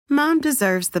Mom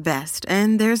deserves the best,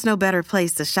 and there's no better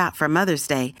place to shop for Mother's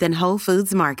Day than Whole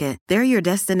Foods Market. They're your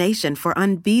destination for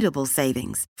unbeatable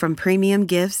savings, from premium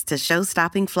gifts to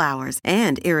show-stopping flowers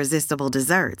and irresistible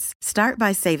desserts. Start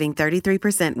by saving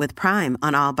 33% with Prime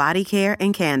on all body care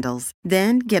and candles.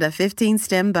 Then get a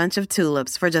 15-stem bunch of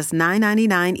tulips for just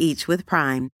 $9.99 each with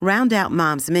Prime. Round out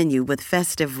Mom's menu with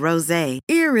festive rosé,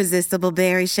 irresistible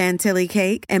berry chantilly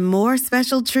cake, and more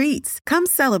special treats. Come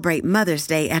celebrate Mother's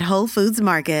Day at Whole Foods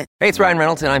Market. Hey, it's Ryan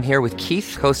Reynolds, and I'm here with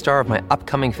Keith, co-star of my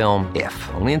upcoming film, If,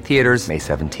 only in theaters May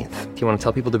 17th. Do you want to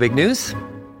tell people the big news?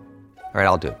 All right,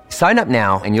 I'll do it. Sign up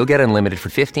now and you'll get unlimited for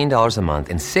 $15 a month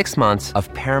and 6 months of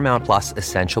Paramount Plus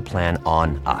Essential Plan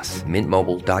on us.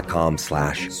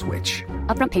 MintMobile.com/switch.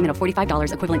 Upfront payment of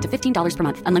 $45 equivalent to $15 per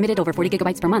month. Unlimited over 40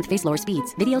 gigabytes per month. Face lower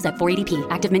speeds. Videos at 480p.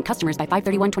 Active Mint customers by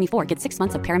 531.24 get 6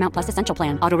 months of Paramount Plus Essential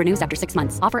Plan. Auto renews after 6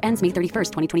 months. Offer ends May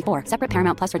 31st, 2024. Separate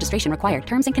Paramount Plus registration required.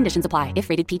 Terms and conditions apply if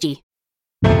rated PG.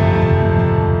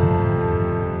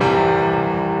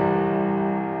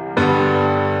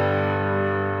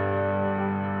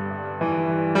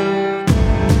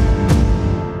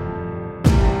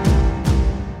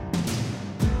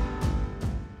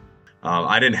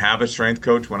 I didn't have a strength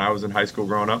coach when I was in high school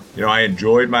growing up. You know, I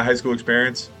enjoyed my high school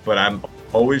experience, but I'm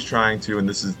always trying to, and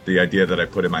this is the idea that I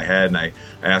put in my head, and I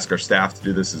ask our staff to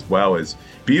do this as well, is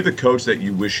be the coach that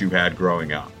you wish you had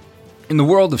growing up. In the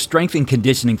world of strength and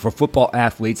conditioning for football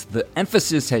athletes, the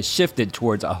emphasis has shifted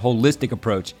towards a holistic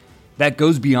approach that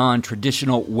goes beyond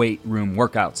traditional weight room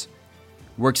workouts.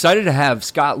 We're excited to have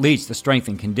Scott Leech, the strength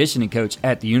and conditioning coach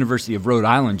at the University of Rhode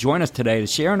Island, join us today to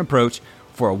share an approach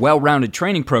for a well-rounded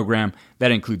training program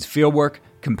that includes fieldwork,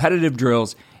 competitive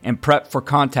drills, and prep for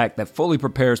contact that fully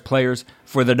prepares players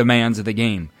for the demands of the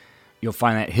game. You'll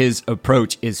find that his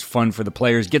approach is fun for the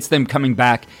players, gets them coming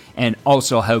back, and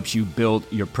also helps you build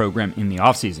your program in the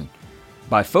offseason.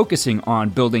 By focusing on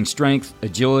building strength,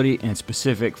 agility, and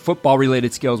specific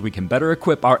football-related skills, we can better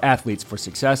equip our athletes for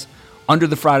success under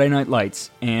the Friday night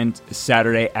lights and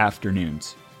Saturday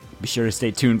afternoons. Be sure to stay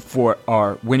tuned for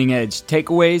our Winning Edge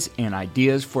takeaways and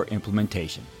ideas for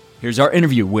implementation. Here's our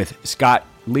interview with Scott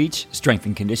Leech, strength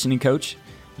and conditioning coach,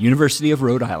 University of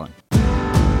Rhode Island.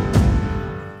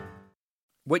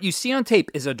 What you see on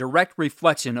tape is a direct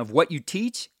reflection of what you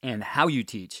teach and how you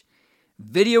teach.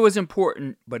 Video is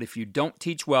important, but if you don't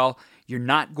teach well, you're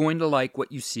not going to like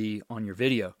what you see on your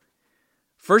video.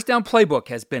 First Down Playbook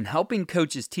has been helping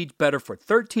coaches teach better for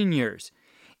 13 years.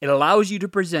 It allows you to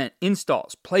present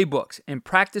installs, playbooks, and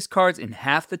practice cards in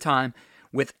half the time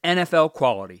with NFL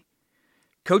quality.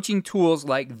 Coaching tools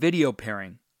like video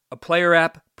pairing, a player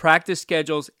app, practice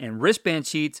schedules, and wristband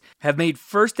sheets have made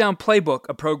First Down Playbook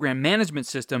a program management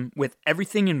system with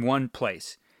everything in one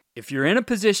place. If you're in a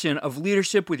position of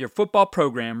leadership with your football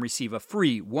program, receive a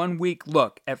free 1-week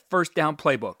look at First Down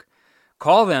Playbook.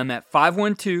 Call them at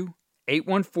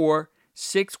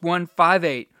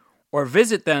 512-814-6158 or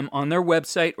visit them on their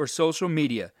website or social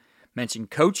media. Mention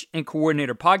Coach and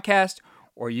Coordinator Podcast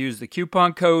or use the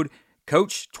coupon code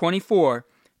COACH24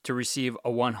 to receive a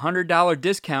 $100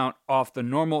 discount off the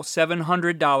normal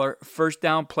 $700 First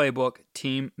Down Playbook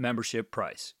team membership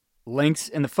price. Links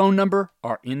and the phone number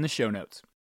are in the show notes.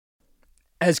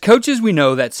 As coaches, we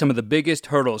know that some of the biggest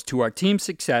hurdles to our team's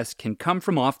success can come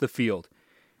from off the field.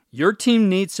 Your team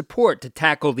needs support to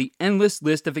tackle the endless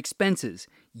list of expenses,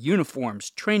 uniforms,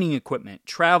 training equipment,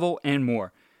 travel, and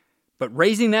more. But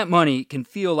raising that money can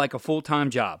feel like a full-time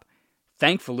job.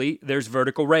 Thankfully, there's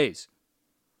Vertical Raise.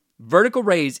 Vertical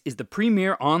Raise is the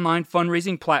premier online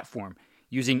fundraising platform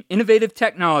using innovative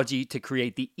technology to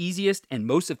create the easiest and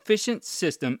most efficient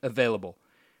system available.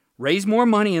 Raise more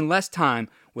money in less time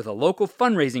with a local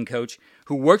fundraising coach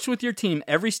who works with your team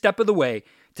every step of the way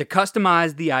to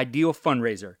customize the ideal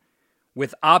fundraiser.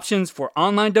 With options for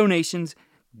online donations,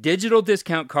 digital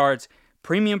discount cards,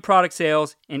 premium product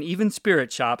sales, and even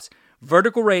spirit shops,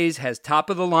 Vertical Raise has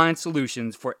top-of-the-line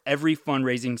solutions for every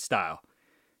fundraising style.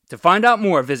 To find out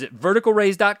more, visit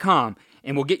verticalraise.com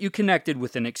and we'll get you connected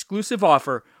with an exclusive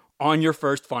offer on your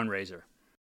first fundraiser.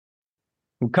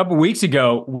 A couple weeks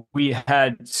ago, we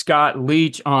had Scott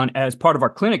Leech on as part of our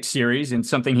clinic series and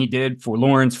something he did for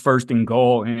Lawrence First and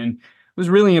Goal, and was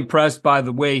really impressed by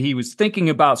the way he was thinking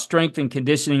about strength and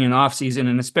conditioning in offseason,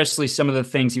 and especially some of the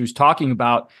things he was talking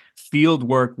about field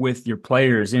work with your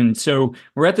players. And so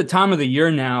we're at the time of the year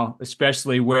now,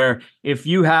 especially where if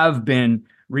you have been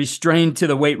restrained to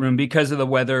the weight room because of the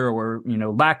weather or,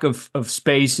 lack of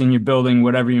space in your building,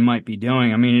 whatever you might be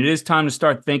doing, I mean, it is time to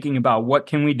start thinking about what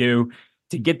can we do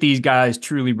to get these guys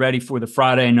truly ready for the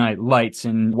Friday night lights.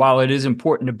 And while it is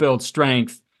important to build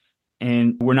strength,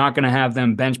 and we're not going to have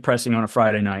them bench pressing on a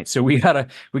Friday night. So we gotta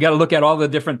look at all the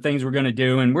different things we're going to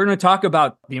do, and we're going to talk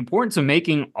about the importance of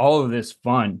making all of this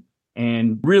fun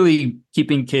and really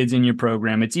keeping kids in your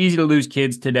program. It's easy to lose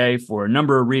kids today for a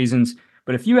number of reasons,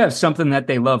 but if you have something that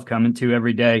they love coming to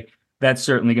every day, that's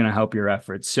certainly going to help your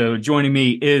efforts. So joining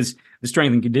me is the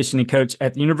strength and conditioning coach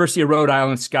at the University of Rhode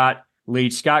Island, Scott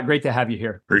Leech. Scott, great to have you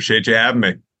here. Appreciate you having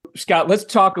me. Scott, let's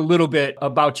talk a little bit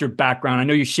about your background. I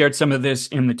know you shared some of this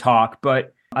in the talk,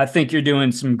 but I think you're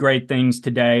doing some great things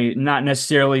today, not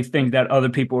necessarily things that other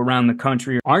people around the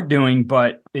country aren't doing,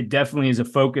 but it definitely is a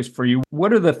focus for you.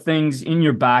 What are the things in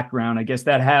your background, I guess,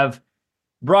 that have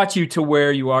brought you to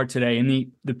where you are today, and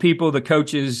the people, the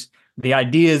coaches, the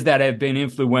ideas that have been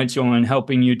influential in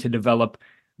helping you to develop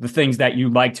the things that you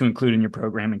like to include in your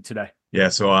programming today? Yeah,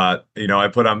 so I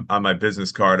put on my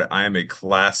business card, I am a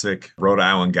classic Rhode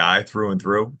Island guy through and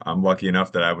through. I'm lucky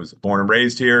enough that I was born and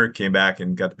raised here, came back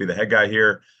and got to be the head guy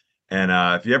here. And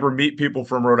if you ever meet people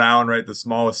from Rhode Island, right, the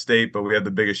smallest state, but we have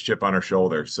the biggest chip on our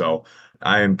shoulder. So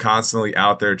I am constantly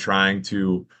out there trying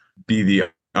to be the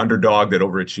underdog that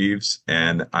overachieves,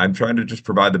 and I'm trying to just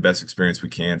provide the best experience we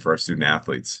can for our student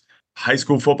athletes. High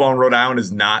school football in Rhode Island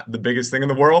is not the biggest thing in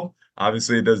the world.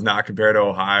 Obviously, it does not compare to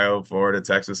Ohio, Florida,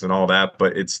 Texas, and all that,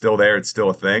 but it's still there. It's still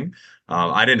a thing.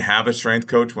 I didn't have a strength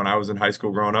coach when I was in high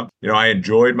school growing up. I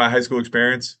enjoyed my high school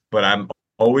experience, but I'm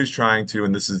always trying to,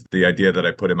 and this is the idea that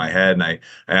I put in my head, and I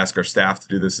ask our staff to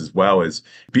do this as well, is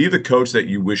be the coach that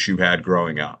you wish you had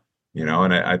growing up.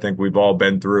 And I think we've all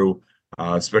been through,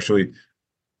 especially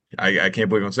I can't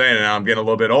believe I'm saying it now. I'm getting a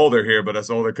little bit older here, but us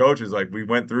older coaches, like we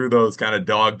went through those kind of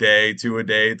dog day,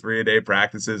 2-a-day, 3-a-day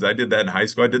practices. I did that in high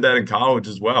school. I did that in college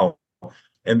as well.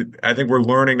 And I think we're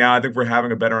learning now. I think we're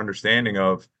having a better understanding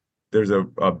of there's a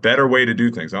better way to do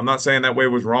things. I'm not saying that way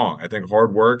was wrong. I think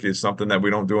hard work is something that we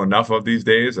don't do enough of these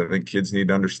days. I think kids need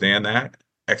to understand that.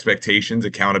 Expectations,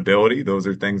 accountability, those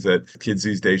are things that kids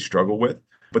these days struggle with.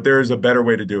 But there is a better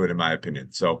way to do it, in my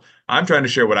opinion. So I'm trying to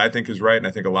share what I think is right. And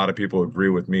I think a lot of people agree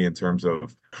with me in terms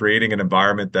of creating an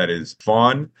environment that is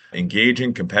fun,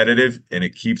 engaging, competitive, and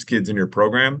it keeps kids in your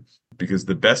program, because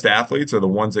the best athletes are the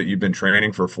ones that you've been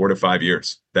training for 4 to 5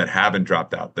 years, that haven't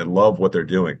dropped out, that love what they're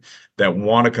doing, that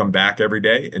want to come back every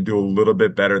day and do a little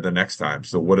bit better the next time.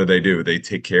 So what do? They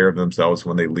take care of themselves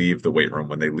when they leave the weight room,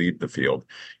 when they leave the field.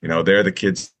 They're the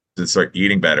kids that start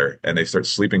eating better and they start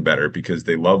sleeping better because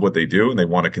they love what they do and they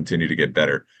want to continue to get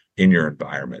better in your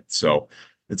environment. So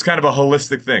it's kind of a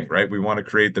holistic thing, right? We want to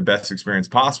create the best experience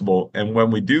possible. And when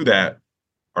we do that,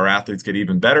 our athletes get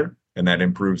even better, and that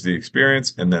improves the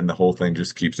experience. And then the whole thing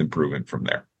just keeps improving from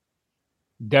there.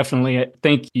 Definitely. I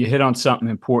think you hit on something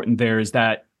important there, is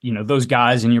that, those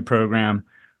guys in your program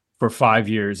for 5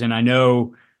 years. And I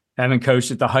know, having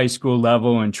coached at the high school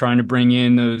level and trying to bring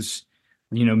in those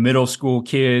middle school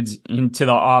kids into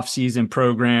the off-season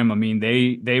program. I mean,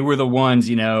 they were the ones,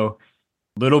 a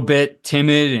little bit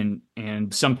timid,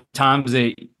 and sometimes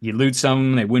you lose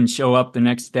some, they wouldn't show up the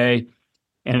next day.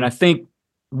 And I think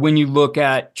when you look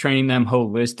at training them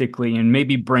holistically and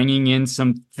maybe bringing in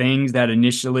some things that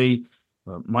initially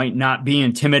might not be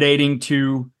intimidating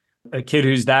to a kid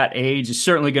who's that age, is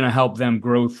certainly going to help them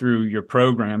grow through your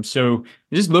program. So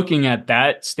just looking at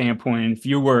that standpoint, if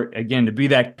you were, again, to be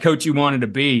that coach you wanted to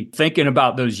be, thinking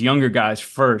about those younger guys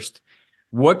first,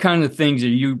 what kind of things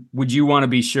would you want to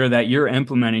be sure that you're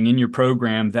implementing in your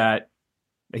program that,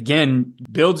 again,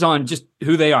 builds on just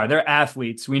who they are? They're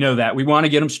athletes. We know that. We want to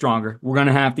get them stronger. We're going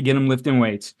to have to get them lifting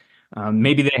weights.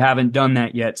 Maybe they haven't done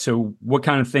that yet. So what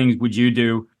kind of things would you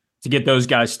do to get those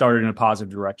guys started in a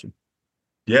positive direction?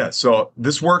 Yeah, so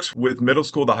this works with middle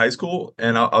school to high school,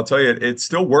 and I'll tell you, it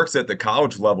still works at the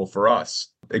college level for us.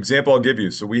 Example I'll give you.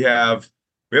 So we have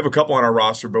a couple on our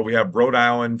roster, but we have Rhode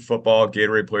Island football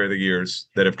Gatorade Player of the Years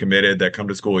that have committed, that come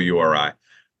to school at URI.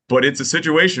 But it's a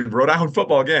situation, Rhode Island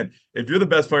football, again, if you're the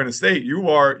best player in the state, you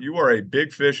are a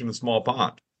big fish in a small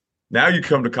pond. Now you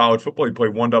come to college football, you play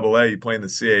 1AA, you play in the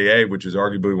CAA, which is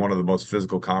arguably one of the most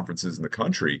physical conferences in the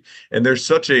country. And there's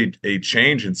such a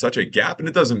change and such a gap. And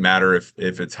it doesn't matter if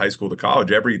it's high school to college,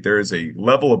 there is a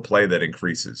level of play that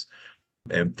increases.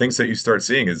 And things that you start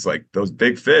seeing is like those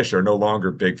big fish are no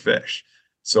longer big fish.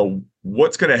 So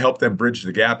what's going to help them bridge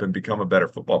the gap and become a better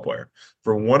football player?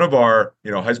 For one of our,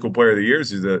 high school player of the years,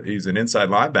 he's an inside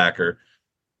linebacker.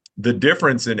 The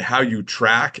difference in how you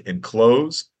track and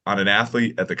close on an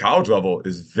athlete at the college level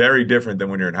is very different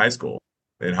than when you're in high school.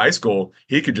 In high school,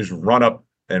 he could just run up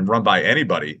and run by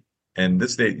anybody. And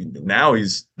this day, now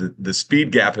the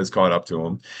speed gap has caught up to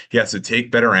him. He has to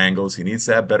take better angles. He needs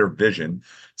to have better vision.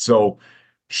 So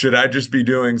should I just be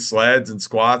doing sleds and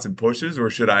squats and pushes, or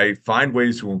should I find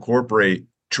ways to incorporate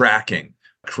tracking,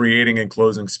 creating and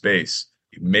closing space,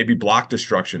 maybe block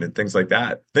destruction and things like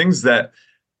that. Things that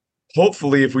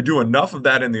hopefully, if we do enough of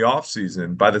that in the off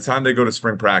season, by the time they go to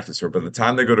spring practice or by the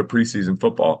time they go to preseason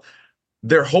football,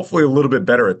 they're hopefully a little bit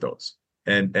better at those.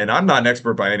 And I'm not an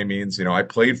expert by any means. I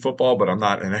played football, but I'm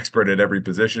not an expert at every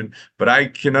position. But I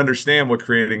can understand what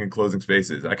creating and closing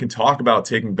space is. I can talk about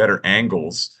taking better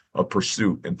angles of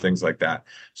pursuit and things like that.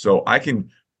 So I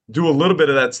can do a little bit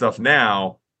of that stuff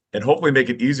now and hopefully make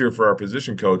it easier for our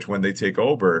position coach when they take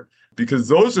over, because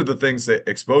those are the things that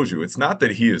expose you. It's not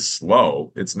that he is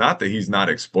slow. It's not that he's not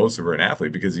explosive or an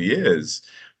athlete, because he is.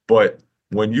 But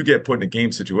when you get put in a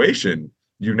game situation,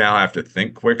 you now have to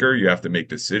think quicker, you have to make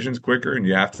decisions quicker, and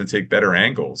you have to take better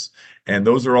angles. And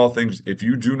those are all things, if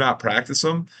you do not practice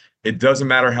them, it doesn't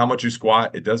matter how much you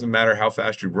squat, it doesn't matter how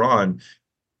fast you run,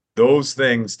 those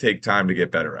things take time to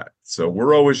get better at. So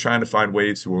we're always trying to find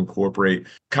ways to incorporate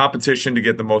competition to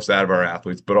get the most out of our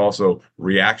athletes, but also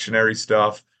reactionary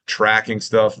stuff, tracking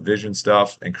stuff, vision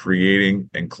stuff, and creating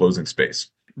and closing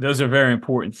space. Those are very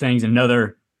important things.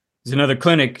 There's another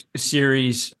clinic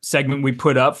series segment we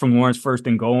put up from Lawrence First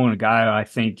and Goal, and a guy I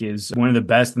think is one of the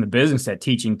best in the business at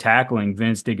teaching tackling,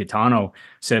 Vince DiGaetano,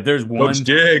 said if there's one Coach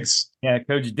Diggs. Yeah,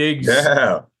 Coach Diggs.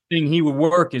 Yeah. Thing he would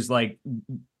work is like,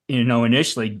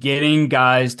 initially getting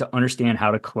guys to understand how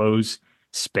to close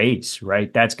space,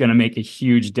 right? That's going to make a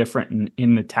huge difference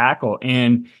in the tackle.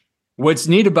 And what's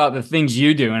neat about the things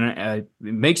you do, and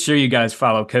make sure you guys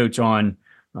follow Coach on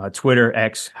Twitter,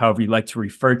 X, however you like to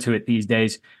refer to it these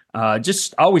days.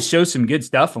 Just always show some good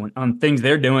stuff on things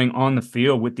they're doing on the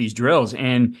field with these drills.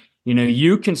 And,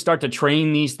 you can start to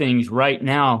train these things right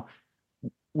now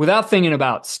without thinking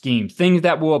about scheme, things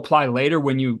that will apply later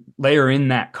when you layer in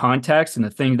that context and the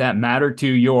things that matter to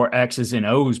your X's and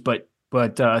O's. But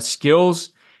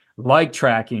skills like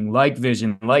tracking, like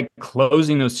vision, like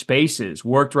closing those spaces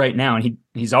worked right now. And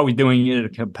he's always doing it in a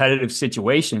competitive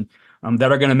situation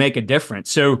that are going to make a difference.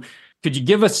 So could you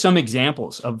give us some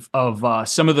examples of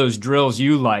some of those drills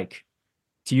you like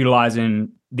to utilize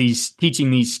in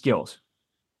teaching these skills?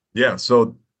 Yeah.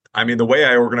 So, the way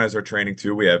I organize our training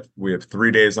too, we have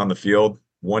 3 days on the field.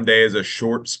 One day is a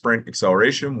short sprint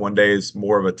acceleration. One day is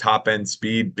more of a top end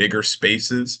speed, bigger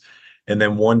spaces. And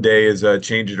then one day is a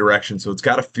change of direction. So it's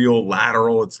got to feel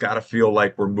lateral. It's got to feel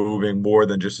like we're moving more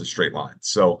than just a straight line.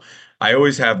 So I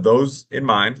always have those in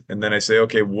mind. And then I say,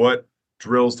 okay, what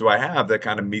drills do I have that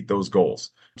kind of meet those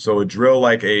goals? So a drill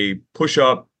like a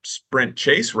push-up sprint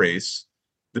chase race,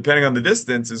 depending on the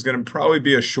distance, is going to probably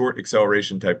be a short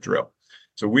acceleration type drill.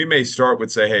 So we may start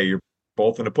with, say, hey, you're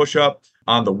both in a push-up.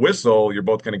 On the whistle, you're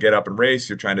both going to get up and race.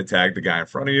 You're trying to tag the guy in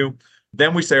front of you.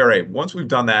 Then we say, all right, once we've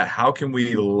done that, how can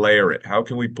we layer it? How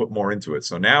can we put more into it?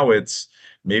 So now it's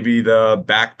maybe the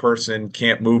back person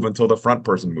can't move until the front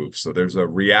person moves. So there's a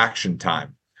reaction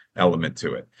time element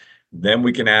to it. Then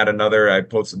we can add another, I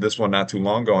posted this one not too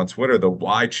long ago on Twitter, the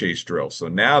Y chase drill. So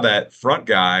now that front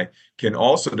guy can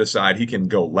also decide he can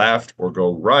go left or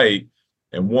go right.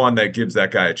 And one that gives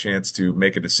that guy a chance to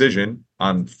make a decision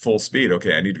on full speed.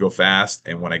 Okay, I need to go fast.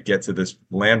 And when I get to this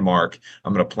landmark,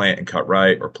 I'm going to plant and cut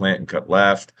right or plant and cut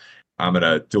left. I'm going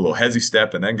to do a little hezzy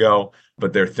step and then go.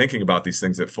 But they're thinking about these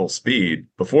things at full speed.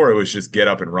 Before it was just get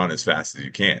up and run as fast as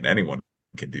you can. Anyone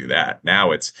can do that.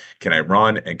 Now it's, can I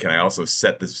run and can I also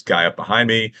set this guy up behind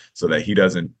me so that he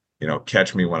doesn't,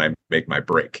 catch me when I make my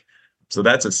break. So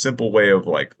that's a simple way of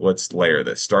like, let's layer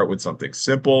this. Start with something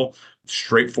simple,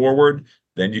 straightforward.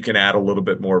 Then you can add a little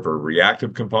bit more of a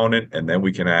reactive component, and then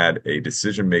we can add a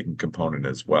decision-making component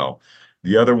as well.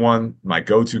 The other one, my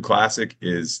go-to classic,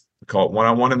 is called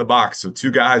one-on-one in the box. So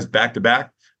two guys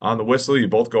back-to-back on the whistle. You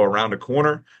both go around a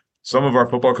corner. Some of our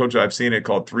football coaches, I've seen it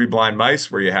called three blind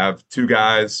mice, where you have two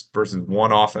guys versus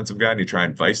one offensive guy, and you try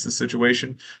and vice the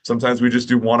situation. Sometimes we just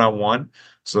do one-on-one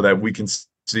so that we can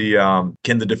see,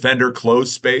 can the defender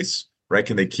close space? Right?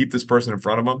 Can they keep this person in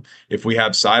front of them? If we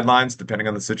have sidelines, depending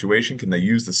on the situation, can they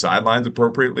use the sidelines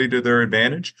appropriately to their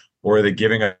advantage? Or are they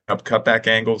giving up cutback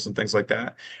angles and things like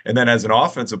that? And then as an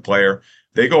offensive player,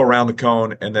 they go around the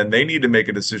cone and then they need to make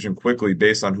a decision quickly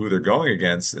based on who they're going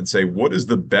against and say, what is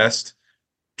the best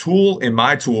tool in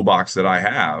my toolbox that I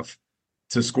have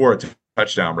to score a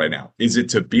touchdown right now? Is it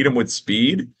to beat them with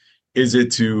speed? Is it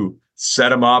to set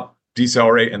them up,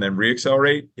 decelerate, and then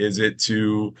reaccelerate? Is it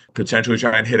to potentially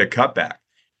try and hit a cutback?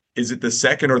 Is it the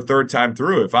second or third time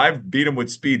through? If I've beat him with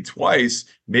speed twice,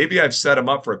 maybe I've set him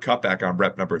up for a cutback on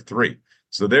rep number 3.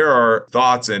 So there are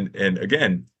thoughts, and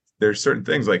again, there's certain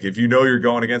things like if you know you're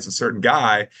going against a certain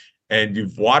guy and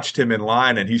you've watched him in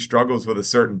line and he struggles with a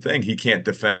certain thing, he can't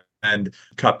defend end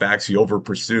cutbacks, he over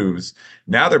pursues.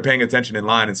 Now they're paying attention in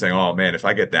line and saying, oh man, if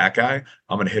I get that guy,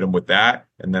 I'm going to hit him with that.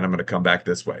 And then I'm going to come back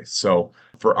this way. So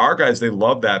for our guys, they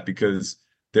love that because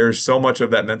there's so much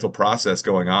of that mental process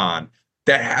going on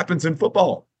that happens in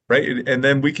football. Right. And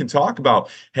then we can talk about,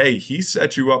 hey, he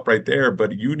set you up right there,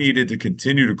 but you needed to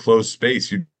continue to close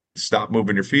space. You stop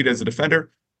moving your feet as a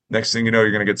defender. Next thing you know,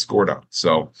 you're going to get scored on.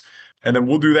 So, and then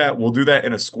we'll do that. We'll do that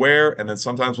in a square. And then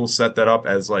sometimes we'll set that up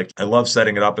as like, I love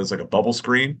setting it up as like a bubble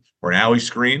screen or an alley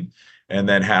screen. And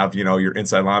then have, your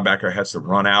inside linebacker has to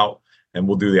run out, and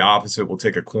we'll do the opposite. We'll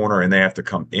take a corner and they have to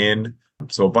come in.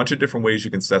 So a bunch of different ways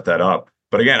you can set that up.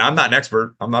 But again, I'm not an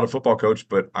expert. I'm not a football coach,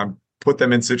 but I'm put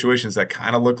them in situations that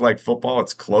kind of look like football.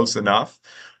 It's close enough.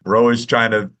 We're always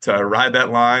trying to ride that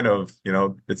line of,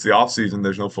 it's the off season.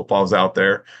 There's no footballs out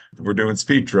there. We're doing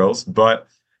speed drills, but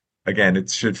again, it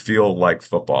should feel like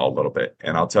football a little bit.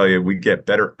 And I'll tell you, we get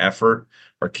better effort.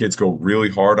 Our kids go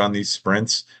really hard on these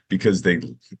sprints because they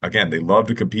love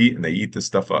to compete and they eat this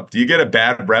stuff up. Do you get a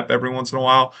bad rep every once in a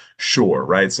while? Sure.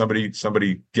 Right.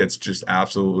 Somebody gets just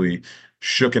absolutely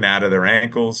shooken out of their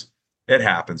ankles. It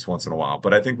happens once in a while,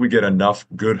 but I think we get enough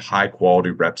good, high quality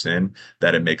reps in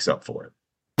that it makes up for it.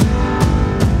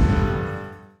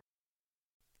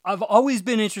 I've always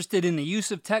been interested in the use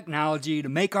of technology to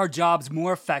make our jobs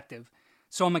more effective,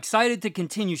 so I'm excited to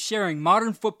continue sharing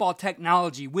modern football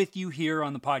technology with you here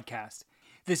on the podcast.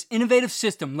 This innovative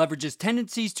system leverages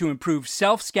tendencies to improve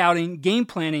self-scouting, game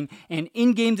planning, and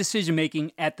in-game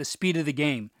decision-making at the speed of the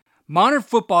game. Modern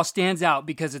football stands out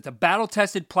because it's a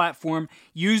battle-tested platform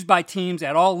used by teams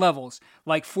at all levels,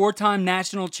 like four-time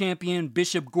national champion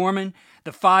Bishop Gorman,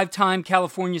 the five-time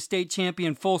California state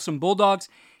champion Folsom Bulldogs,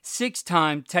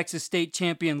 six-time Texas state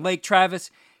champion Lake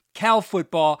Travis, Cal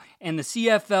football, and the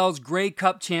CFL's Grey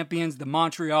Cup champions, the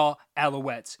Montreal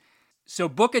Alouettes. So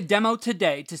book a demo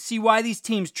today to see why these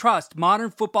teams trust modern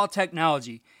football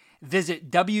technology. Visit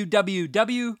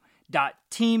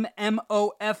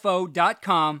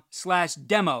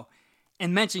www.teammofo.com/demo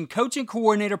and mention Coach and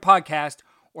Coordinator Podcast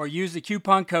or use the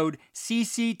coupon code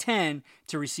CC10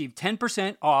 to receive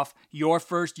 10% off your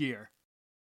first year.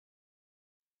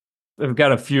 I've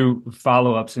got a few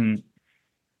follow-ups and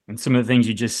some of the things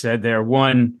you just said there.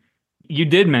 One, you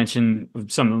did mention a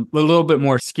little bit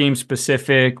more scheme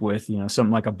specific with,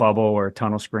 something like a bubble or a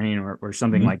tunnel screen or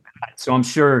something like that. So I'm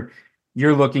sure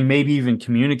you're looking, maybe even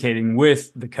communicating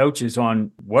with the coaches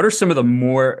on what are some of the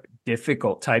more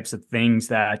difficult types of things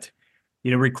that,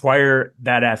 require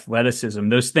that athleticism.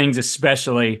 Those things,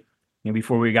 especially,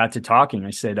 before we got to talking,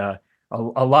 I said, a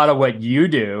lot of what you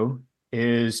do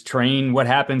is train what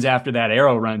happens after that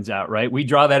arrow runs out, right? We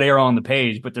draw that arrow on the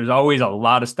page, but there's always a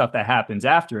lot of stuff that happens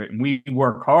after it. And we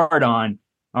work hard on,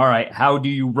 all right, how do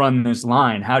you run this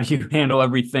line? How do you handle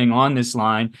everything on this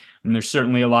line? And there's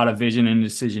certainly a lot of vision and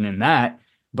decision in that.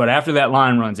 But after that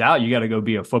line runs out, you got to go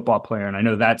be a football player. And I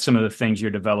know that's some of the things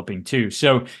you're developing too.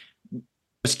 So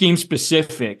scheme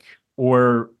specific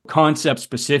or concept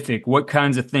specific, what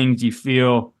kinds of things do you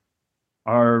feel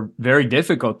are very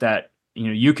difficult that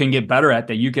you can get better at,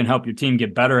 that you can help your team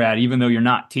get better at, even though you're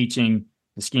not teaching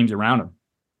the schemes around them?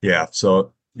 Yeah.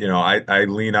 So, I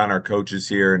lean on our coaches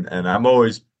here and I'm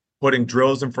always putting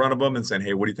drills in front of them and saying,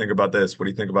 hey, what do you think about this? What do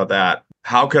you think about that?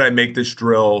 How could I make this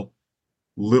drill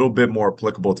a little bit more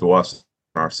applicable to us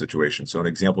in our situation? So an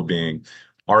example being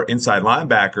our inside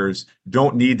linebackers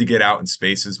don't need to get out in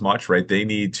space as much, right? They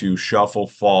need to shuffle,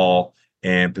 fall,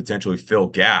 and potentially fill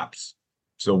gaps.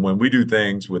 So when we do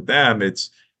things with them, it's,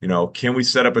 can we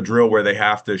set up a drill where they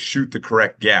have to shoot the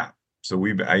correct gap? So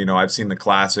I've seen the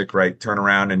classic, right? Turn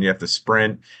around and you have to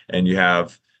sprint and you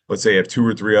have, let's say you have two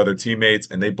or three other teammates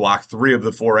and they block three of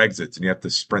the four exits and you have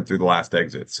to sprint through the last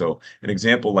exit. So an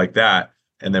example like that.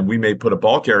 And then we may put a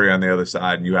ball carrier on the other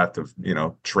side and you have to,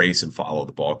 trace and follow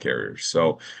the ball carrier.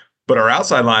 So, but our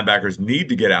outside linebackers need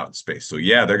to get out in space. So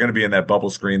yeah, they're going to be in that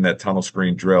bubble screen, that tunnel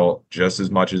screen drill just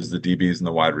as much as the DBs and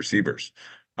the wide receivers.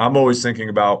 I'm always thinking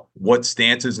about what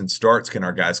stances and starts can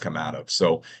our guys come out of.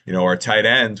 So, our tight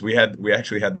ends, we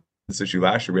actually had this issue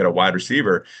last year. We had a wide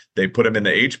receiver. They put him in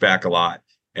the H-back a lot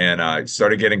and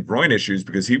started getting groin issues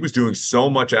because he was doing so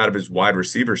much out of his wide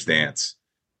receiver stance.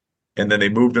 And then they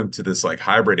moved him to this like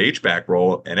hybrid H-back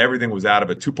role and everything was out of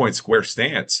a 2-point square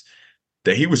stance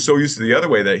that he was so used to the other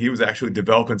way that he was actually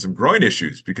developing some groin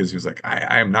issues because he was like,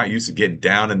 I am not used to getting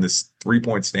down in this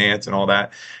 3-point stance and all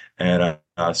that. And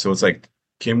so it's like,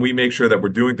 can we make sure that we're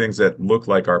doing things that look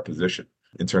like our position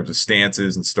in terms of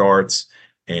stances and starts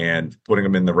and putting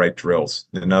them in the right drills.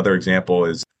 Another example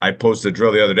is I posted a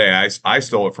drill the other day. I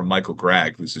stole it from Michael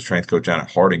Gregg, who's the strength coach down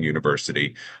at Harding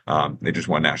University. They just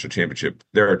won a national championship.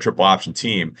 They're a triple option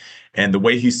team. And the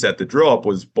way he set the drill up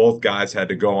was both guys had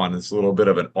to go on this little bit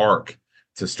of an arc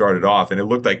to start it off. And it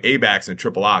looked like A-backs and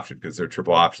triple option because they're a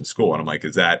triple option school. And I'm like,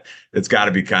 it's got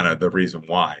to be kind of the reason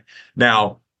why.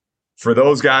 Now, for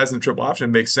those guys in the triple option,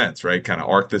 it makes sense, right? Kind of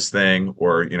arc this thing,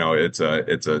 or, it's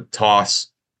a toss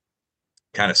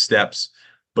kind of steps.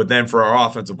 But then for our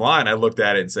offensive line, I looked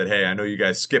at it and said, hey, I know you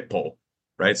guys skip pull,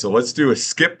 right? So let's do a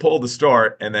skip pull to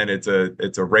start, and then it's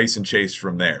a race and chase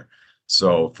from there.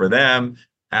 So for them,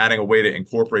 adding a way to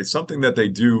incorporate something that they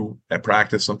do at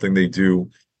practice, something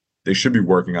they should be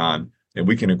working on, and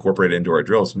we can incorporate it into our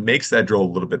drills, makes that drill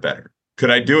a little bit better.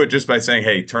 Could I do it just by saying,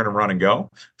 hey, turn and run and go?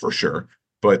 For sure.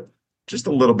 But just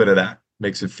a little bit of that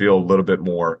makes it feel a little bit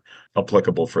more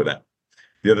applicable for them.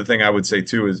 The other thing I would say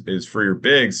too is for your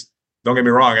bigs, don't get me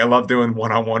wrong, I love doing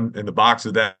one-on-one in the box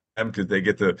with them because they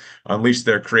get to unleash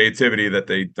their creativity that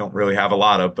they don't really have a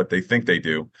lot of, but they think they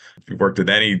do. If you've worked with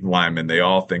any lineman, they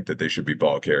all think that they should be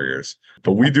ball carriers.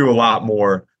 But we do a lot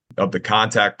more of the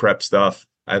contact prep stuff.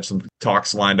 I have some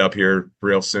talks lined up here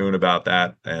real soon about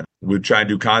that. And we try and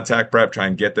do contact prep, try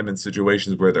and get them in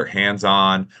situations where they're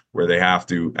hands-on, where they have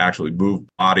to actually move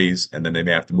bodies, and then they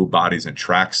may have to move bodies and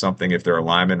track something if they're a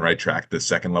lineman, right? Track the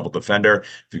second level defender.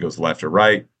 If he goes left or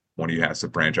right, one of you has to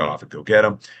branch off and go get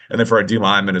him. And then for our D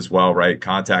linemen as well, right?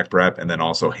 Contact prep, and then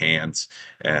also hands.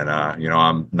 And,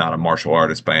 I'm not a martial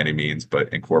artist by any means,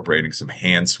 but incorporating some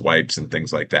hand swipes and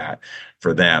things like that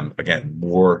for them. Again,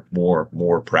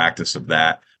 more practice of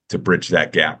that to bridge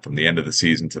that gap from the end of the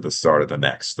season to the start of the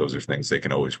next. Those are things they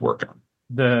can always work on.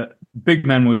 The big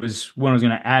men was what I was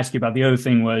going to ask you about. The other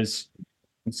thing was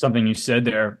something you said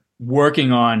there,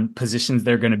 working on positions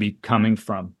they're going to be coming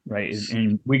from, right?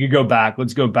 And we could go back.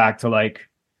 Let's go back to like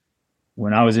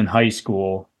when I was in high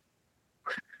school,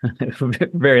 a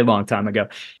very long time ago.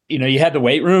 You had the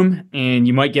weight room and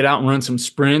you might get out and run some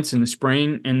sprints in the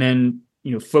spring, and then,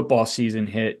 football season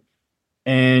hit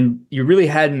and you really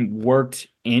hadn't worked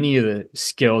any of the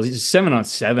skills.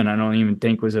 7-on-7, I don't even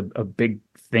think was a big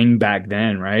thing back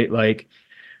then, right? Like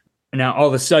now all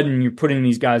of a sudden you're putting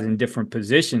these guys in different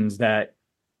positions that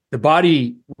the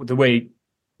body, the way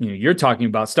you're talking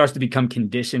about, starts to become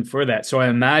conditioned for that. So I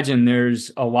imagine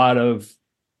there's a lot of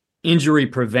injury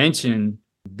prevention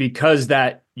because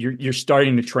that you're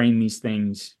starting to train these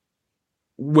things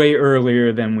way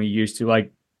earlier than we used to.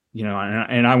 Like,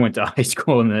 and I went to high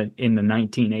school in the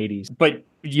 1980s, but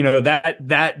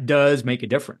that does make a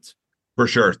difference. For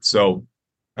sure. So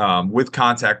with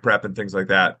contact prep and things like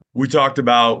that, we talked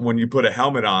about when you put a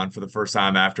helmet on for the first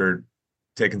time after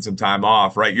taking some time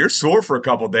off, right? You're sore for a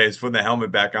couple of days putting the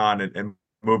helmet back on and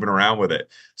moving around with it.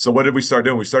 So what did we start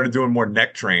doing? We started doing more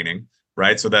neck training,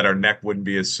 right? So that our neck wouldn't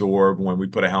be as sore when we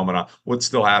put a helmet on. What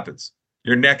still happens?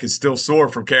 Your neck is still sore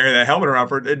from carrying that helmet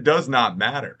around it does not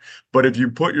matter. But if you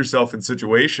put yourself in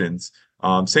situations,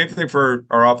 same thing for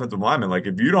our offensive linemen. Like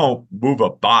if you don't move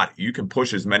a body, you can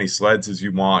push as many sleds as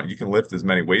you want. You can lift as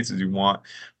many weights as you want.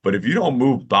 But if you don't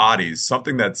move bodies,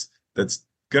 something that's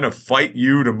going to fight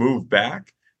you to move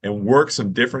back and work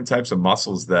some different types of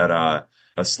muscles that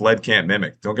a sled can't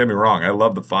mimic. Don't get me wrong. I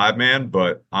love the 5-man,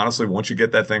 but honestly, once you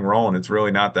get that thing rolling, it's really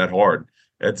not that hard.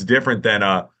 It's different than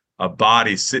a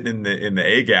body sitting in the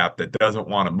A gap that doesn't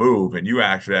want to move, and you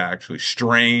actually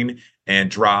strain and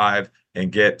drive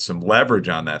and get some leverage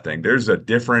on that thing. There's a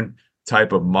different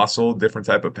type of muscle, different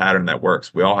type of pattern that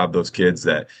works. We all have those kids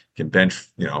that can bench,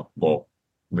 well,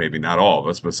 maybe not all of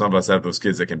us, but some of us have those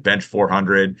kids that can bench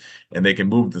 400 and they can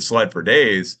move the sled for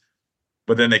days,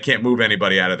 but then they can't move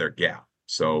anybody out of their gap.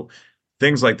 So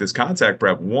things like this contact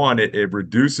prep, one, it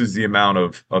reduces the amount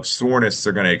of soreness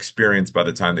they're going to experience by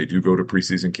the time they do go to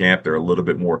preseason camp. They're a little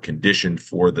bit more conditioned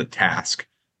for the task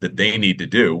that they need to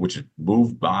do, which is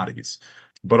move bodies.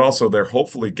 But also they're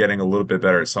hopefully getting a little bit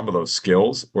better at some of those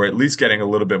skills, or at least getting a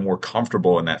little bit more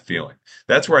comfortable in that feeling.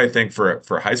 That's where I think for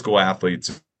high school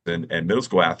athletes and middle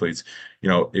school athletes,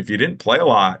 if you didn't play a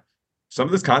lot, some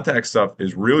of this contact stuff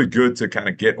is really good to kind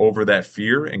of get over that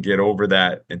fear and get over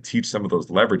that and teach some of those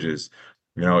leverages.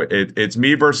 It's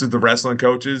me versus the wrestling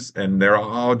coaches, and they're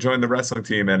all join the wrestling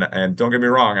team. And don't get me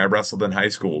wrong, I wrestled in high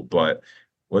school, but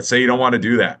let's say you don't want to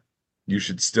do that. You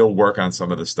should still work on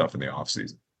some of this stuff in the off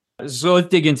season. So let's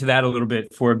dig into that a little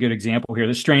bit for a good example here.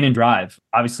 The strain and drive,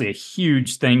 obviously a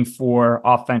huge thing for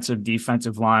offensive,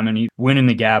 defensive linemen, winning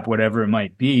the gap, whatever it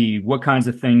might be. What kinds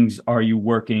of things are you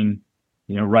working,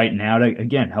 right now to,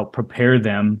 again, help prepare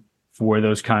them for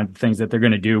those kinds of things that they're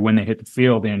going to do when they hit the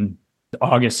field in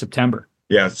August, September?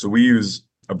 Yeah, so we use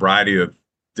a variety of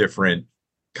different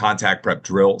contact prep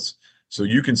drills. So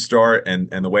you can start, and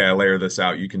the way I layer this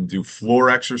out, you can do floor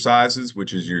exercises,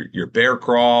 which is your bear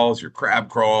crawls, your crab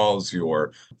crawls,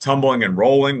 your tumbling and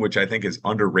rolling, which I think is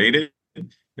underrated.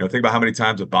 Think about how many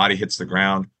times a body hits the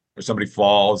ground or somebody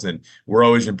falls, and we're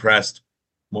always impressed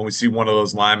when we see one of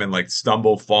those linemen like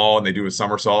stumble, fall, and they do a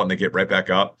somersault and they get right back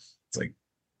up. It's like,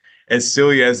 as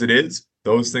silly as it is,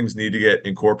 those things need to get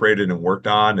incorporated and worked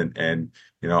on. And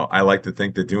I like to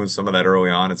think that doing some of that early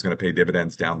on is going to pay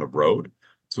dividends down the road.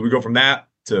 So we go from that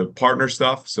to partner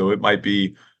stuff. So it might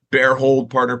be bear hold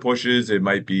partner pushes. It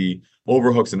might be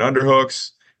overhooks and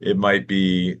underhooks. It might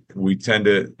be, we tend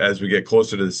to, as we get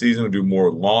closer to the season, we'll do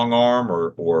more long arm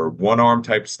or one arm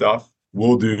type stuff.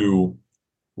 We'll do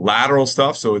lateral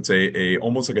stuff. So it's a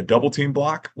almost like a double team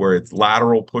block where it's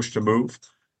lateral push to move.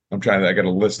 I got a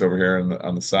list over here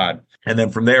on the side. And then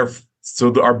from there,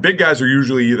 our big guys are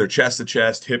usually either chest to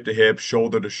chest, hip to hip,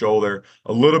 shoulder to shoulder,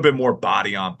 a little bit more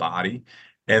body on body.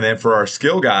 And then for our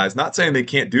skill guys, not saying they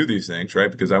can't do these things,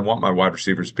 right? Because I want my wide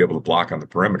receivers to be able to block on the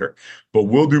perimeter, but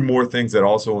we'll do more things that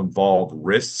also involve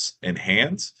wrists and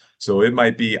hands. So it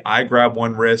might be I grab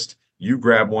one wrist, you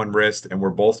grab one wrist, and we're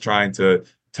both trying to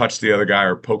touch the other guy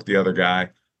or poke the other guy.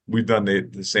 We've done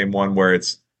the same one where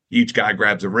it's each guy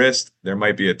grabs a wrist. There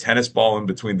might be a tennis ball in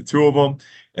between the two of them,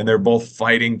 and they're both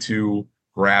fighting to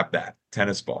grab that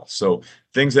tennis ball. So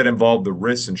things that involve the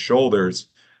wrists and shoulders,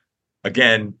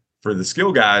 again, for the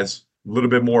skill guys, a little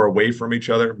bit more away from each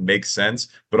other makes sense.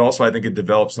 But also, I think it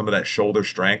develops some of that shoulder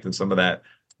strength and some of that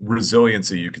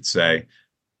resiliency, you could say,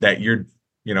 that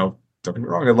don't get me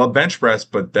wrong, I love bench press,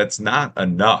 but that's not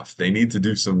enough. They need to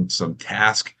do some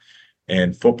task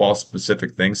and football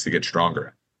specific things to get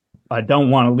stronger. I don't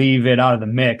want to leave it out of the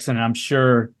mix, and I'm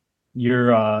sure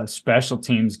your special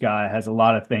teams guy has a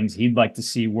lot of things he'd like to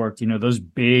see worked. Those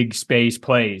big space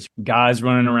plays, guys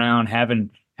running around having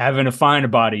to find a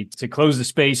body to close the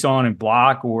space on and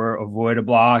block or avoid a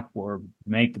block or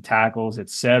make the tackles,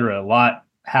 etc. A lot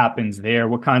happens there.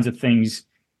 What kinds of things,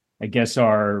 I guess,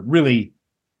 are really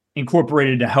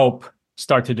incorporated to help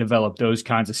start to develop those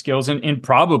kinds of skills? And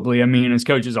probably, as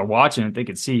coaches are watching it, they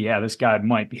could see, this guy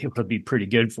might be able to be pretty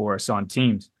good for us on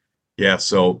teams. Yeah,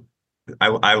 so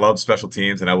I love special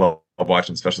teams, and I love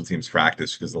watching special teams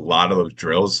practice because a lot of those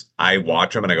drills, I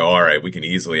watch them and I go, all right, we can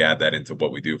easily add that into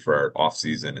what we do for our off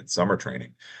season and summer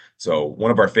training. So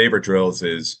one of our favorite drills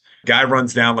is guy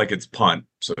runs down like it's punt.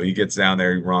 So he gets down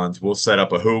there, he runs, we'll set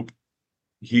up a hoop.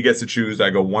 He gets to choose. I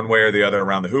go one way or the other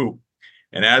around the hoop.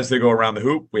 And as they go around the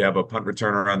hoop, we have a punt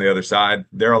returner on the other side.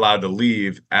 They're allowed to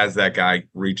leave as that guy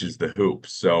reaches the hoop.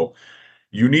 So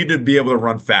you need to be able to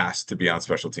run fast to be on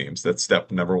special teams. That's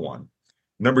step number one.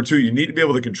 Number two, you need to be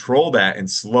able to control that and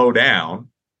slow down,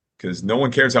 because no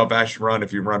one cares how fast you run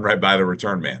if you run right by the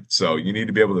return man. So you need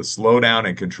to be able to slow down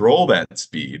and control that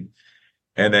speed.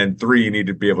 And then three, you need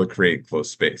to be able to create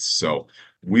close space. So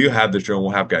we'll have this drill,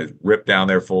 we'll have guys rip down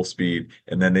their full speed,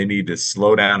 and then they need to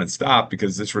slow down and stop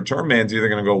because this return man's either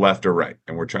going to go left or right.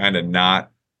 And we're trying to not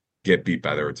get beat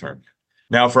by the return man.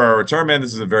 Now, for our return man,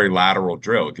 this is a very lateral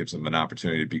drill. It gives them an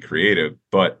opportunity to be creative.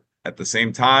 But at the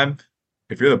same time,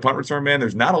 if you're the punt return man,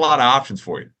 there's not a lot of options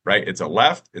for you, right? It's a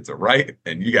left, it's a right,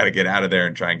 and you got to get out of there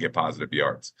and try and get positive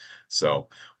yards. So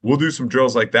we'll do some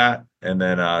drills like that. And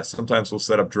then sometimes we'll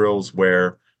set up drills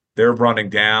where they're running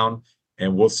down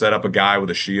and we'll set up a guy with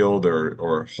a shield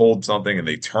or hold something and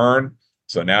they turn.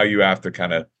 So now you have to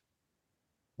kind of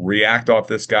react off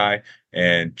this guy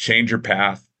and change your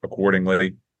path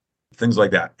accordingly. Things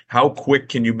like that. How quick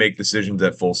can you make decisions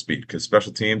at full speed? Because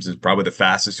special teams is probably the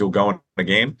fastest you'll go in a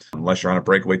game, unless you're on a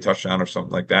breakaway touchdown or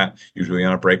something like that. Usually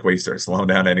on a breakaway, you start slowing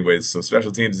down anyways. So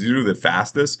special teams is usually the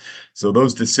fastest. So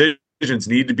those decisions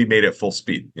need to be made at full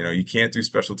speed. You can't do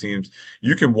special teams.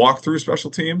 You can walk through special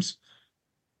teams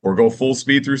or go full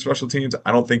speed through special teams.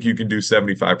 I don't think you can do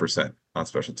 75% on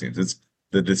special teams.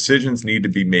 The decisions need to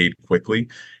be made quickly.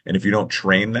 And if you don't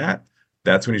train that,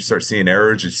 that's when you start seeing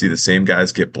errors. You see the same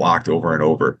guys get blocked over and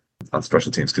over on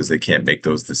special teams because they can't make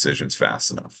those decisions fast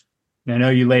enough. I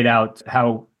know you laid out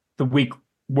how the week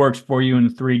works for you in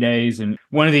 3 days, and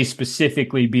one of these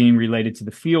specifically being related to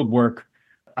the field work.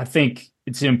 I think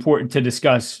it's important to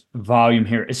discuss volume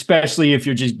here, especially if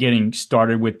you're just getting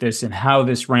started with this and how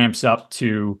this ramps up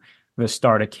to the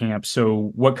start of camp.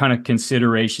 So what kind of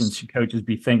considerations should coaches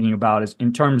be thinking about is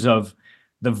in terms of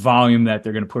the volume that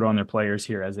they're going to put on their players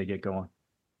here as they get going?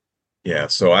 Yeah,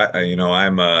 so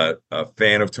I'm a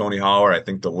fan of Tony Holler. I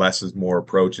think the less is more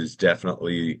approach is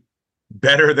definitely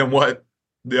better than what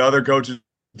the other coaches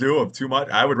do of too much.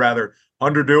 I would rather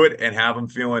underdo it and have them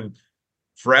feeling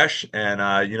fresh. And,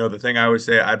 the thing I always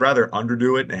say, I'd rather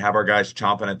underdo it and have our guys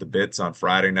chomping at the bits on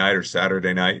Friday night or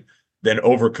Saturday night than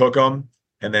overcook them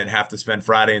and then have to spend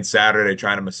Friday and Saturday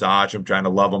trying to massage them, trying to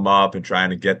love them up and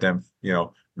trying to get them,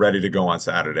 ready to go on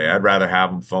Saturday. I'd rather have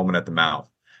them foaming at the mouth.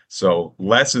 So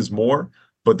less is more.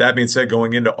 But that being said,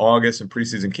 going into August and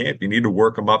preseason camp, you need to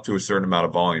work them up to a certain amount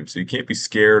of volume. So you can't be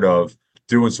scared of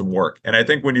doing some work. And I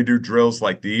think when you do drills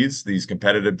like these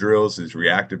competitive drills, these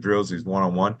reactive drills, these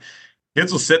one-on-one,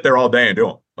 kids will sit there all day and do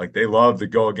them. Like they love to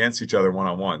go against each other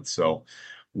one-on-one. So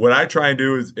what I try and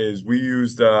do is we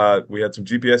had some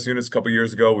GPS units a couple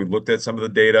years ago. We looked at some of the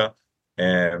data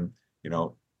and,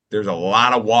 there's a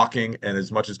lot of walking. And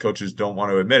as much as coaches don't want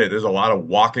to admit it, there's a lot of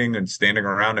walking and standing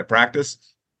around at practice.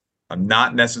 I'm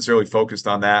not necessarily focused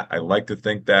on that. I like to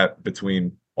think that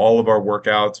between all of our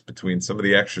workouts, between some of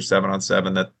the extra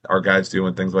 7-on-7 that our guys do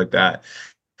and things like that,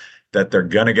 that they're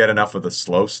going to get enough of the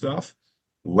slow stuff.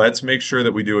 Let's make sure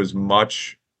that we do as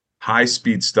much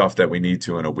high-speed stuff that we need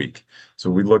to in a week. So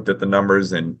we looked at the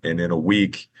numbers, and in a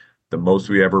week, the most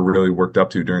we ever really worked up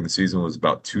to during the season was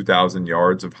about 2,000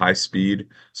 yards of high-speed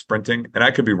sprinting. And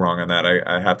I could be wrong on that.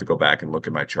 I have to go back and look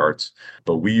at my charts.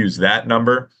 But we use that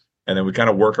number, and then we kind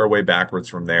of work our way backwards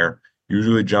from there,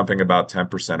 usually jumping about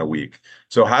 10% a week.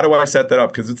 So how do I set that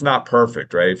up? Because it's not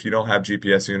perfect, right? If you don't have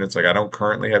GPS units, like I don't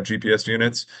currently have GPS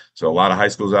units, so a lot of high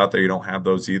schools out there, you don't have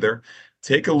those either.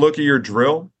 Take a look at your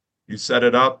drill, you set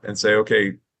it up and say,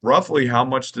 okay, roughly how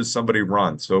much does somebody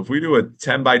run? So if we do a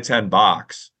 10 by 10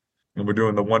 box and we're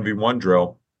doing the 1v1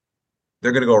 drill,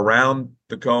 they're going to go around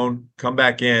the cone, come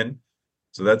back in.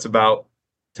 So that's about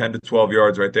 10 to 12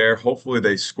 yards right there. Hopefully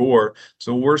they score.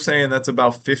 So we're saying that's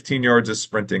about 15 yards of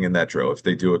sprinting in that drill if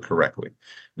they do it correctly.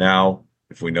 Now,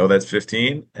 if we know that's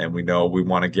 15 and we know we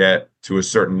want to get to a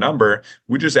certain number,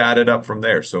 we just add it up from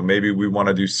there. So maybe we want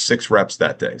to do 6 reps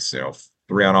that day. So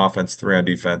 3 on offense, 3 on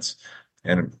defense.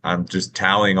 And I'm just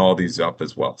tallying all these up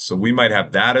as well. So we might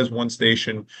have that as one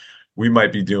station. We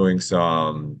might be doing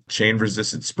some chain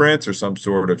resistant sprints or some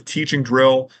sort of teaching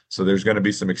drill. So there's going to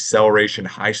be some acceleration,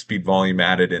 high speed volume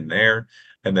added in there.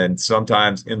 And then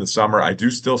sometimes in the summer, I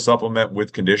do still supplement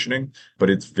with conditioning, but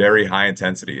it's very high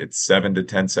intensity. It's 7 to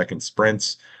 10 second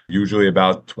sprints, usually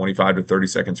about 25 to 30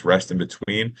 seconds rest in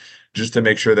between, just to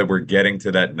make sure that we're getting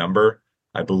to that number.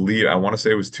 I want to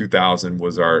say it was 2,000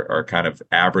 was our kind of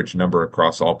average number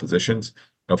across all positions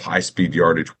of high speed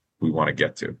yardage we want to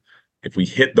get to. If we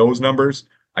hit those numbers,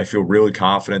 I feel really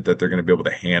confident that they're going to be able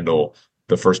to handle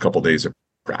the first couple of days of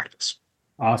practice.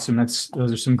 Awesome. Those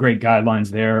are some great guidelines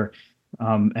there.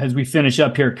 As we finish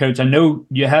up here, Coach, I know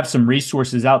you have some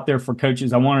resources out there for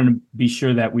coaches. I wanted to be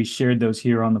sure that we shared those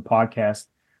here on the podcast.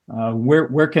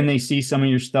 Where can they see some of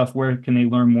your stuff? Where can they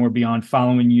learn more beyond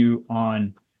following you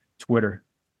on Twitter?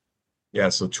 Yeah,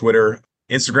 so Twitter.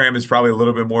 Instagram is probably a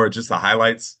little bit more just the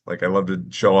highlights. Like I love to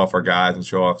show off our guys and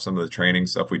show off some of the training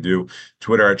stuff we do.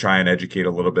 Twitter, I try and educate a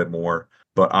little bit more.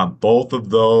 But on both of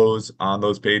those, on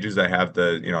those pages, I have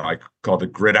I call the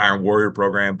Gridiron Warrior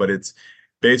program, but it's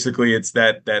basically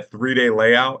that 3-day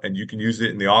layout, and you can use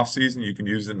it in the off season, you can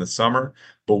use it in the summer.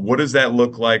 But what does that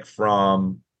look like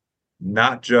from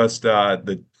not just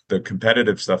the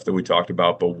competitive stuff that we talked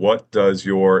about, but what does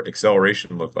your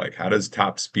acceleration look like? How does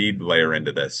top speed layer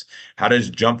into this? How does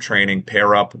jump training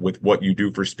pair up with what you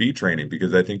do for speed training?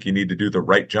 Because I think you need to do the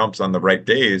right jumps on the right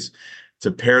days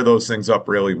to pair those things up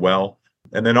really well.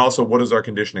 And then also, what does our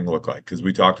conditioning look like? Because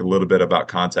we talked a little bit about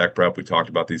contact prep. We talked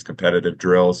about these competitive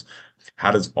drills.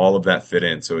 How does all of that fit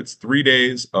in? So it's 3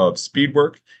 days of speed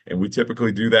work, and we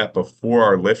typically do that before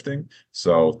our lifting.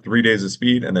 So 3 days of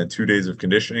speed and then 2 days of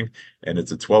conditioning. And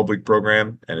it's a 12-week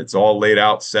program, and it's all laid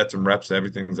out, sets and reps,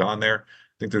 everything's on there.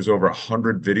 I think there's over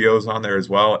 100 videos on there as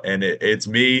well. And it's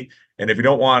me. And if you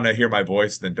don't want to hear my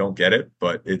voice, then don't get it.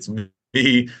 But it's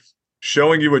me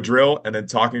showing you a drill and then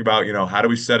talking about, how do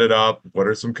we set it up? What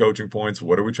are some coaching points?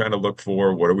 What are we trying to look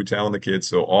for? What are we telling the kids?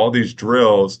 So all these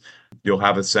drills, you'll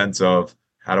have a sense of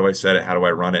how do I set it? How do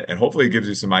I run it? And hopefully it gives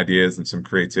you some ideas and some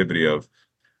creativity of,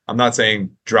 I'm not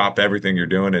saying drop everything you're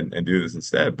doing and do this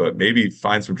instead, but maybe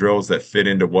find some drills that fit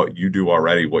into what you do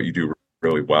already, what you do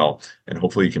really well, and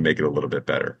hopefully you can make it a little bit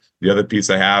better. The other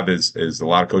piece I have is a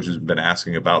lot of coaches have been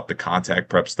asking about the contact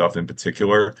prep stuff in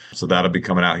particular. So that'll be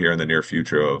coming out here in the near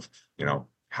future of,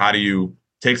 how do you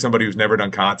take somebody who's never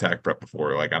done contact prep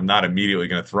before? Like, I'm not immediately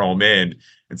going to throw them in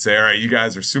and say, all right, you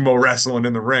guys are sumo wrestling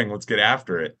in the ring, let's get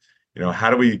after it. How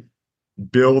do we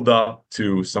build up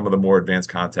to some of the more advanced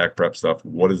contact prep stuff?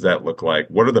 What does that look like?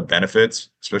 What are the benefits,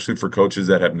 especially for coaches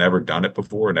that have never done it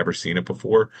before, never seen it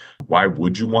before? Why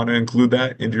would you want to include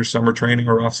that into your summer training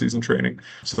or off-season training?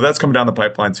 So that's coming down the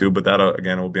pipeline too, but that,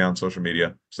 again, will be on social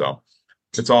media. So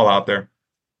It's all out there.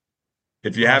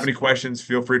 If you have any questions,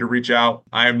 feel free to reach out.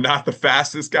 I am not the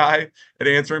fastest guy at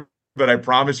answering, but I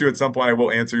promise you at some point I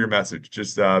will answer your message.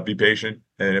 Just be patient.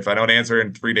 And if I don't answer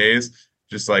in 3 days,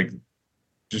 just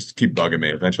keep bugging me.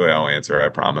 Eventually I'll answer, I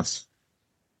promise.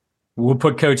 We'll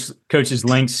put Coach's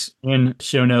links in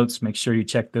show notes. Make sure you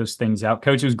check those things out.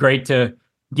 Coach, it was great to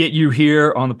get you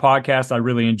here on the podcast. I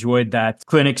really enjoyed that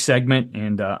clinic segment,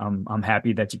 and I'm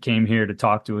happy that you came here to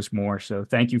talk to us more. So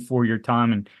thank you for your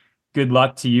time, and good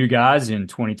luck to you guys in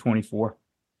 2024.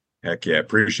 Heck yeah,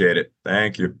 appreciate it.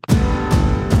 Thank you.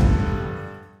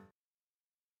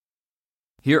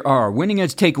 Here are our winning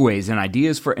edge takeaways and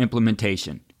ideas for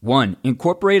implementation. 1.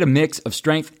 Incorporate a mix of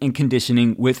strength and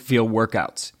conditioning with field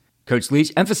workouts. Coach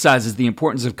Leech emphasizes the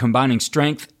importance of combining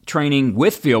strength training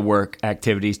with field work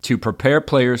activities to prepare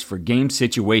players for game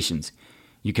situations.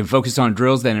 You can focus on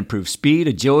drills that improve speed,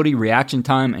 agility, reaction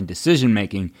time, and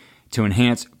decision-making to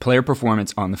enhance player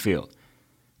performance on the field.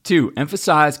 2.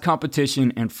 Emphasize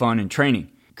competition and fun in training.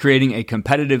 Creating a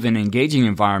competitive and engaging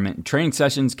environment in training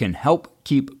sessions can help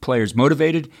keep players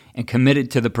motivated and committed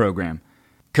to the program.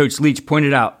 Coach Leech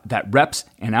pointed out that reps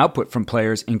and output from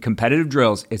players in competitive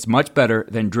drills is much better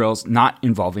than drills not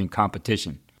involving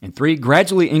competition. And 3,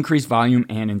 gradually increase volume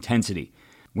and intensity.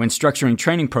 When structuring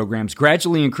training programs,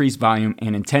 gradually increase volume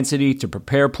and intensity to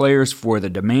prepare players for the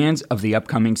demands of the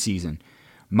upcoming season.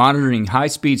 Monitoring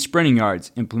high-speed sprinting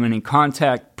yards, implementing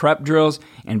contact prep drills,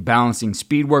 and balancing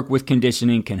speed work with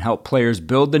conditioning can help players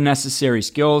build the necessary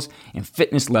skills and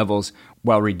fitness levels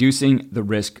while reducing the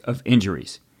risk of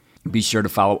injuries. Be sure to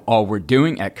follow all we're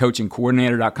doing at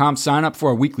coachandcoordinator.com. Sign up for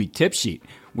our weekly tip sheet,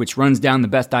 which runs down the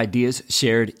best ideas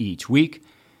shared each week.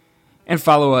 And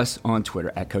follow us on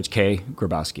Twitter at Coach K.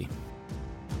 Grabowski.